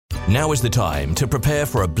Now is the time to prepare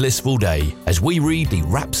for a blissful day as we read the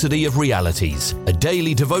Rhapsody of Realities, a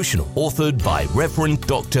daily devotional authored by Reverend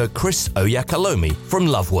Dr. Chris Oyakalomi from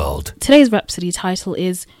Love World. Today's Rhapsody title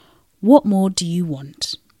is, What More Do You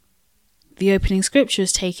Want? The opening scripture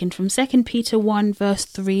is taken from 2 Peter 1 verse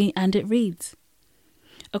 3 and it reads,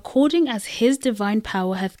 According as his divine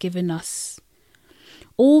power hath given us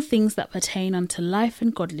all things that pertain unto life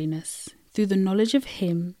and godliness, through the knowledge of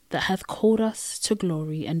him that hath called us to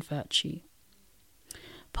glory and virtue.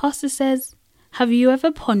 Pastor says, have you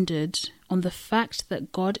ever pondered on the fact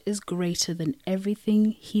that God is greater than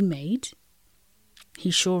everything he made? He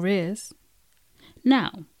sure is.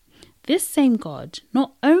 Now, this same God,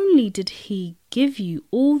 not only did he give you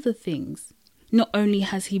all the things, not only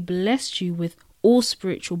has he blessed you with all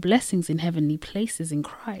spiritual blessings in heavenly places in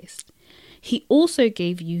Christ, he also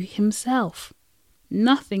gave you himself.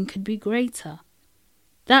 Nothing could be greater.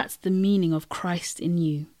 That's the meaning of Christ in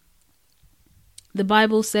you. The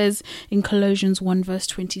Bible says in Colossians 1 verse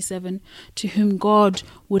 27, to whom God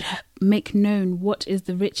would make known what is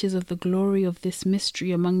the riches of the glory of this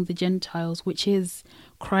mystery among the Gentiles, which is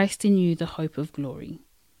Christ in you, the hope of glory.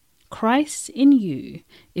 Christ in you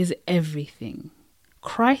is everything.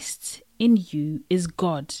 Christ in you is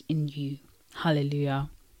God in you. Hallelujah.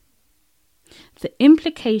 The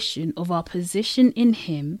implication of our position in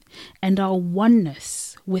him and our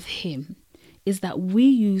oneness with him is that we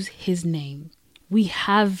use his name, we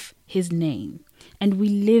have his name, and we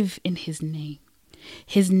live in his name.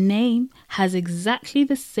 His name has exactly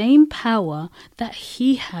the same power that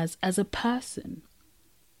he has as a person.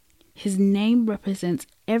 His name represents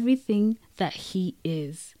everything that he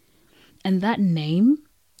is, and that name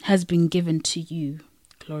has been given to you.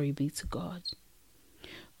 Glory be to God.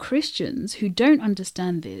 Christians who don't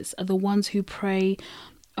understand this are the ones who pray,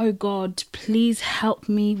 oh God, please help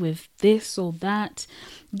me with this or that.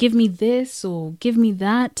 Give me this or give me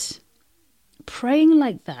that. Praying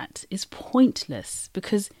like that is pointless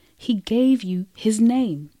because he gave you his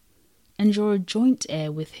name and you're a joint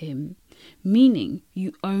heir with him, meaning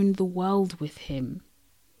you own the world with him.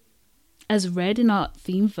 As read in our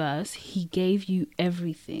theme verse, he gave you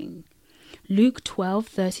everything. Luke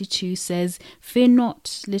 12:32 says, Fear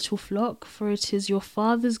not, little flock, for it is your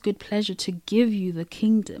Father's good pleasure to give you the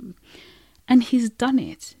kingdom. And he's done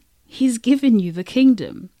it. He's given you the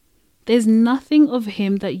kingdom. There's nothing of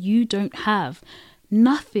him that you don't have,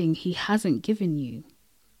 nothing he hasn't given you.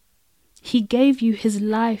 He gave you his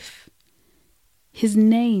life, his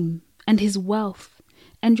name, and his wealth,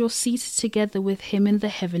 and you're seated together with him in the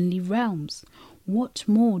heavenly realms. What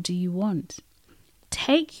more do you want?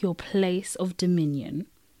 Take your place of dominion,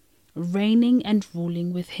 reigning and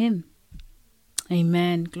ruling with him.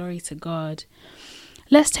 Amen. Glory to God.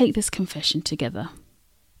 Let's take this confession together.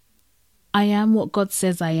 I am what God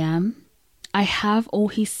says I am. I have all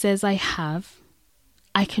he says I have.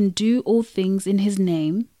 I can do all things in his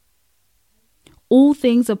name. All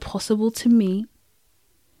things are possible to me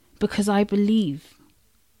because I believe.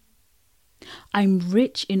 I'm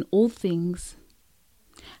rich in all things,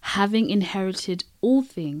 having inherited all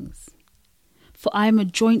things, for I am a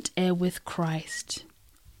joint heir with Christ.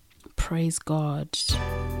 Praise God.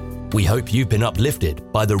 We hope you've been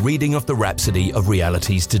uplifted by the reading of the Rhapsody of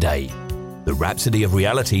Realities today. The Rhapsody of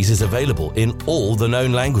Realities is available in all the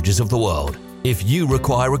known languages of the world. If you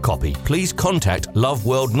require a copy, please contact Love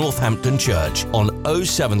World Northampton Church on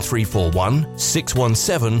 07341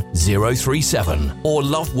 617 037 or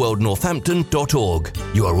loveworldnorthampton.org.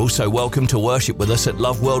 You are also welcome to worship with us at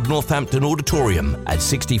Love World Northampton Auditorium at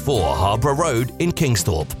 64 Harbour Road in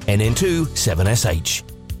Kingsthorpe, NN2 7SH.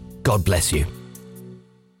 God bless you.